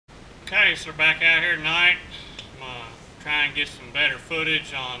Okay, so we're back out here tonight. I'm going to try and get some better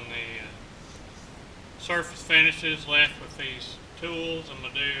footage on the surface finishes left with these tools. I'm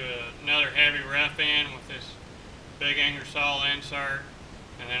going to do another heavy rough end with this big Ingersoll insert,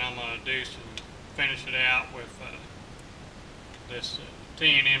 and then I'm going to do finish it out with this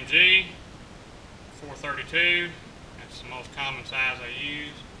TNMG 432. That's the most common size I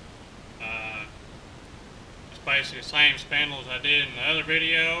use. It's basically the same spindle as I did in the other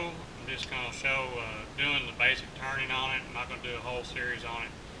video. I'm just going to show doing the basic turning on it. I'm not going to do a whole series on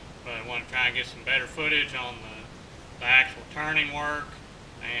it, but I want to try and get some better footage on the actual turning work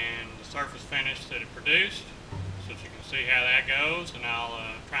and the surface finish that it produced, so that you can see how that goes. And I'll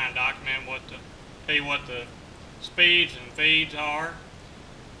try and document tell you what the speeds and feeds are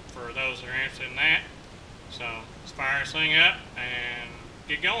for those that are interested in that. So let's fire this thing up and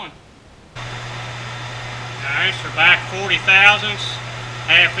get going. Alright, so back 40 thousandths,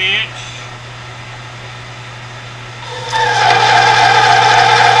 half inch.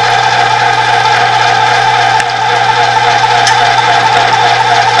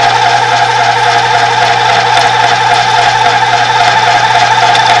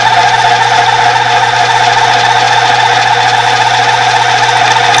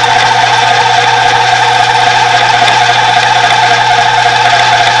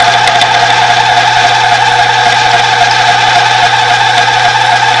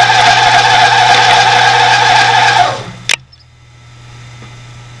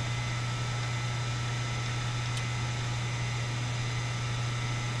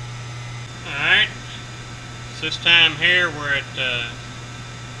 Alright, so this time here we're at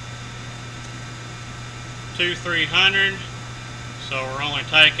 2/300, so we're only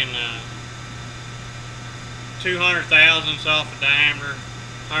taking 200 thousandths off the diameter,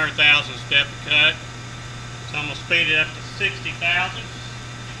 100 thousandths depth of cut. So I'm going to speed it up to 60 thousandths.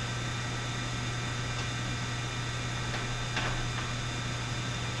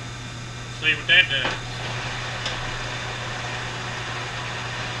 See what that does.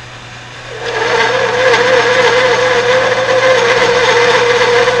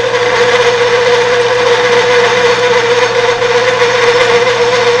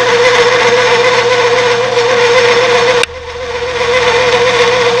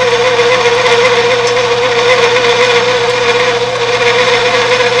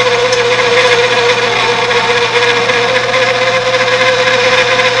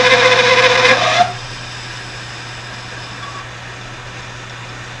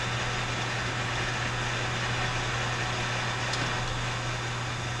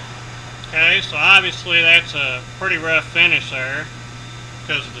 Okay, so obviously that's a pretty rough finish there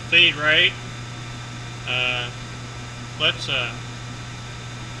because of the feed rate. Let's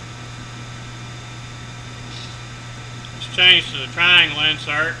change to the triangle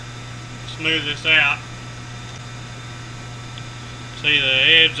insert, smooth this out. See the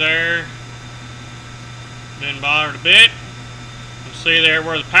edge there, didn't bother it a bit. And see there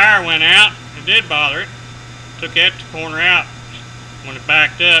where the power went out, it did bother it. Took that corner out when it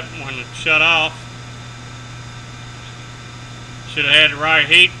backed up, when it shut off. Should have had the right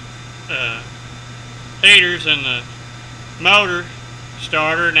heaters in the motor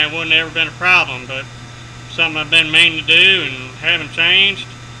starter, and that wouldn't have ever been a problem. But something I've been meaning to do and haven't changed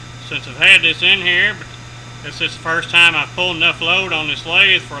since I've had this in here. But this is the first time I've pulled enough load on this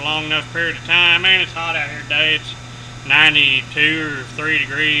lathe for a long enough period of time. Man, it's hot out here today. It's 92 or 3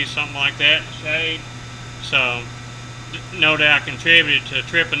 degrees, something like that in the shade. So no doubt contributed to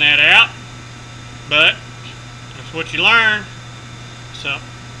tripping that out, but that's what you learn. So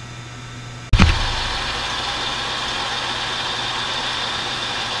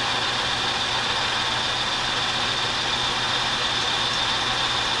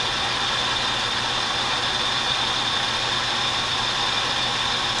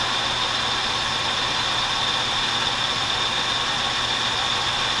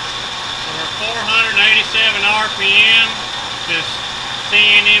we're 487 RPM, this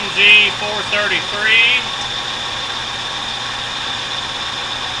TNMG 433.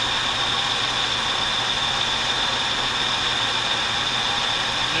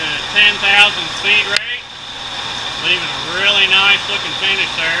 10,000 speed rate, leaving a really nice looking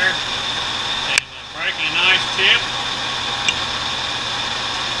finish there, and breaking a nice chip.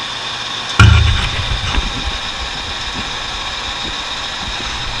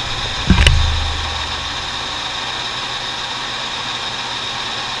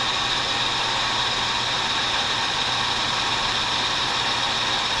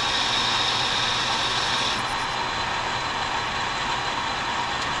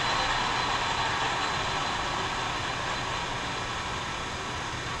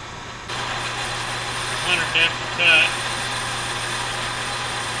 1/2 depth of cut.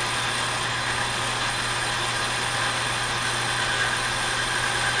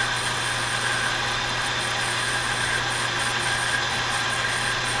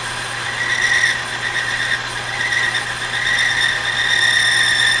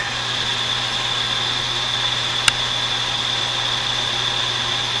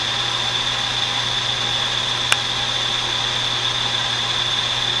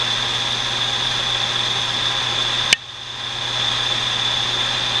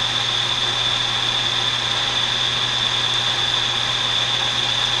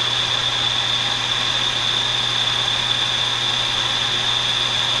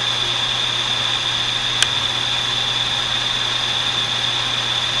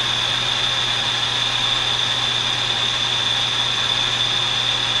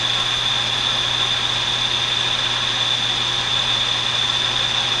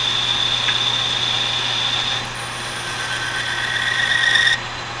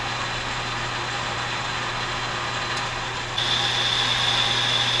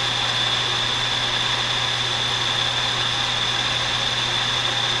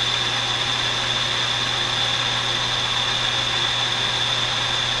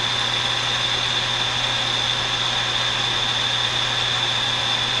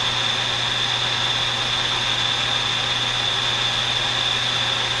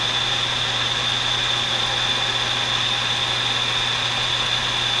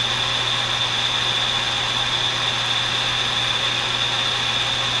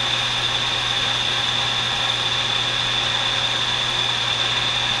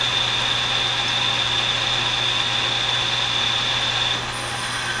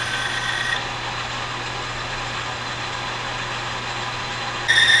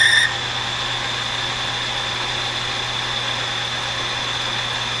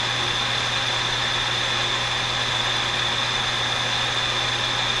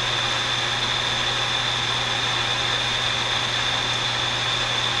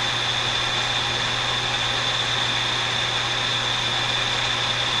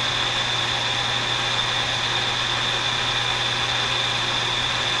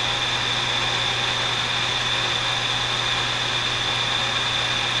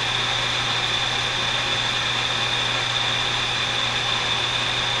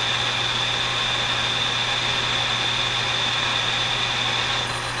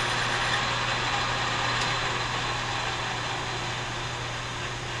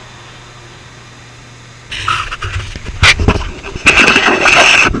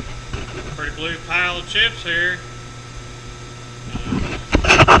 Blue pile of chips here. See,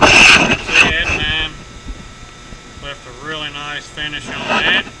 that time left a really nice finish on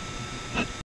that.